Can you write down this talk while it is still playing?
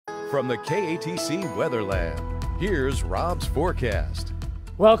From the KATC Weather Lab, here's Rob's forecast.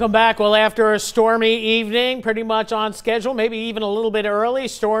 Welcome back. Well, after a stormy evening, pretty much on schedule, maybe even a little bit early,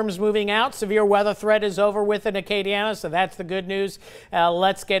 storms moving out. Severe weather threat is over with in Acadiana, so that's the good news.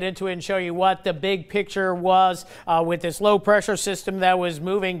 Let's get into it and show you what the big picture was with this low pressure system that was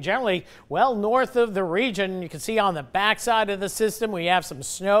moving generally well north of the region. You can see on the backside of the system, we have some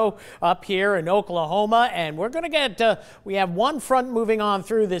snow up here in Oklahoma, and we're going to get, we have one front moving on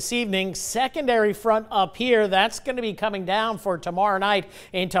through this evening. Secondary front up here, that's going to be coming down for tomorrow night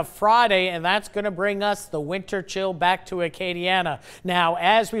into Friday, and that's going to bring us the winter chill back to Acadiana. Now,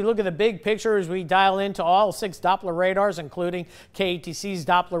 as we look at the big picture, as we dial into all 6 Doppler radars, including KATC's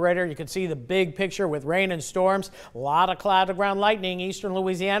Doppler radar, you can see the big picture with rain and storms. A lot of cloud to ground lightning, eastern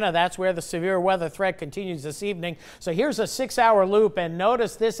Louisiana. That's where the severe weather threat continues this evening. So here's a 6-hour loop, and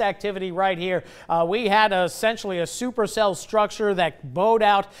notice this activity right here. We had essentially a supercell structure that bowed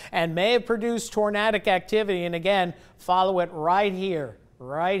out and may have produced tornadic activity. And again, follow it right here.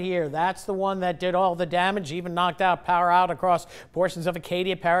 Right here. That's the one that did all the damage, even knocked out power out across portions of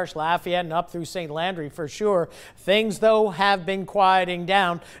Acadia Parish, Lafayette, and up through St. Landry for sure. Things, though, have been quieting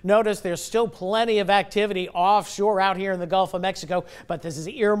down. Notice there's still plenty of activity offshore out here in the Gulf of Mexico, but this is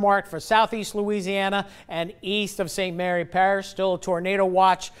earmarked for southeast Louisiana and east of St. Mary Parish. Still a tornado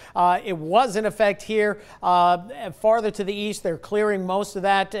watch. It was in effect here. Farther to the east, they're clearing most of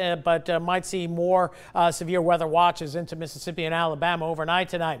that, but might see more severe weather watches into Mississippi and Alabama overnight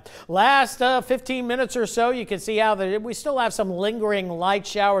tonight. Last 15 minutes or so, you can see how we still have some lingering light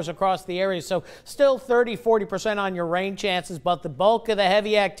showers across the area, so still 30–40% on your rain chances, but the bulk of the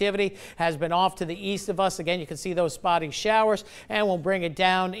heavy activity has been off to the east of us. Again, you can see those spotty showers, and we'll bring it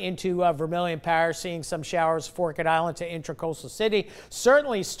down into Vermilion Parish, seeing some showers Forked Island to Intracoastal City.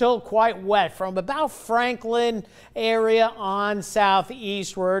 Certainly still quite wet from about Franklin area on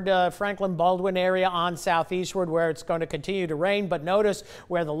southeastward, Franklin Baldwin area on southeastward, where it's going to continue to rain. But notice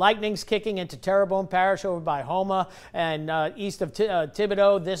where the lightning's kicking into Terrebonne Parish over by Houma and east of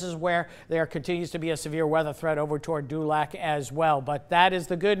Thibodaux. This is where there continues to be a severe weather threat over toward Dulac as well. But that is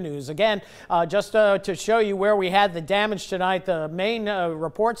the good news. Again, just to show you where we had the damage tonight, the main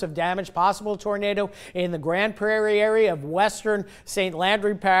reports of damage, possible tornado in the Grand Prairie area of western St.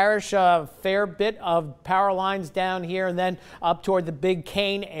 Landry Parish, a fair bit of power lines down here, and then up toward the Big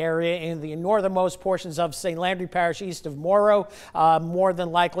Cane area in the northernmost portions of St. Landry Parish east of Morrow. More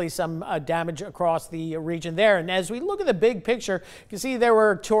than likely some damage across the region there. And as we look at the big picture, you can see there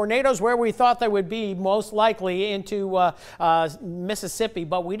were tornadoes where we thought they would be most likely into Mississippi,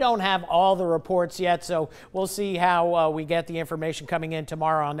 but we don't have all the reports yet, so we'll see how we get the information coming in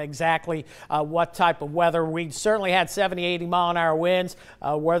tomorrow on exactly what type of weather. We certainly had 70–80 mile-an-hour winds.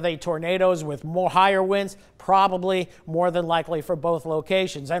 Were they tornadoes with more higher winds? Probably, more than likely for both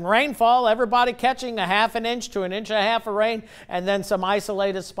locations. And rainfall, everybody catching a ½ inch to an inch and a half of rain, and then some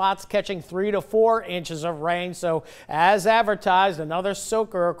isolated spots catching 3 to 4 inches of rain. So as advertised, another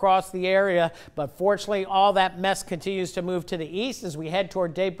soaker across the area. But fortunately, all that mess continues to move to the east as we head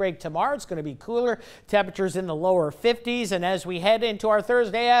toward daybreak tomorrow. It's going to be cooler, temperatures in the lower 50s. And as we head into our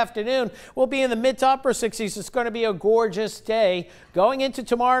Thursday afternoon, we'll be in the mid to upper 60s. It's going to be a gorgeous day. Going into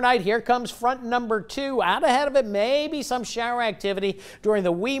tomorrow night, here comes front number 2. Out ahead of it, maybe some shower activity during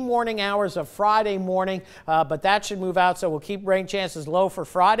the wee morning hours of Friday morning, but that should move out, so we'll keep rain chances low for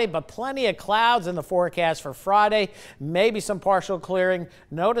Friday, but plenty of clouds in the forecast for Friday. Maybe some partial clearing.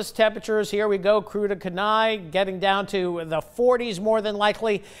 Notice temperatures. Here we go. Crew to Kenai getting down to the 40s more than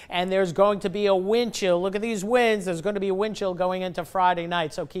likely, and there's going to be a wind chill. Look at these winds. There's going to be a wind chill going into Friday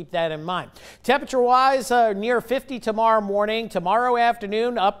night, so keep that in mind. Temperature-wise, near 50 tomorrow morning. Tomorrow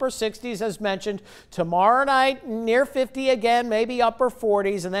afternoon, upper 60s as mentioned. Tomorrow night, near 50 again, maybe upper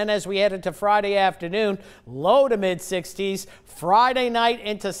 40s, and then as we head into Friday afternoon, low to mid 60s. Friday night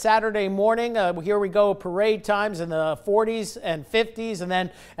into Saturday morning, here we go, parade times in the 40s and 50s, and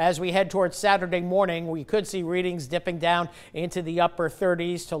then as we head towards Saturday morning, we could see readings dipping down into the upper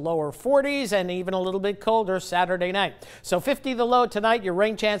 30s to lower 40s, and even a little bit colder Saturday night. So 50 the low tonight, your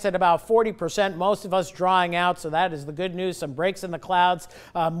rain chance at about 40%, most of us drying out, so that is the good news. Some breaks in the clouds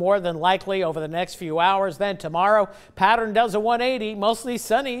more than likely over the next few hours. Then tomorrow, pattern does a 180, mostly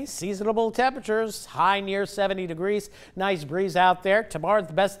sunny, seasonable temperatures, high near 70 degrees. Nice breeze out there. Tomorrow's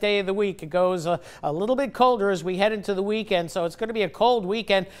the best day of the week. It goes a little bit colder as we head into the weekend, so it's going to be a cold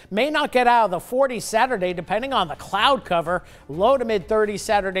weekend. May not get out of the 40s Saturday, depending on the cloud cover. Low to mid 30s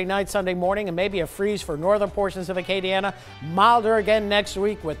Saturday night, Sunday morning, and maybe a freeze for northern portions of Acadiana. Milder again next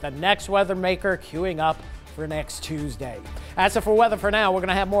week with the next weather maker queuing up for next Tuesday. That's it for weather for now. We're going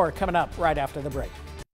to have more coming up right after the break.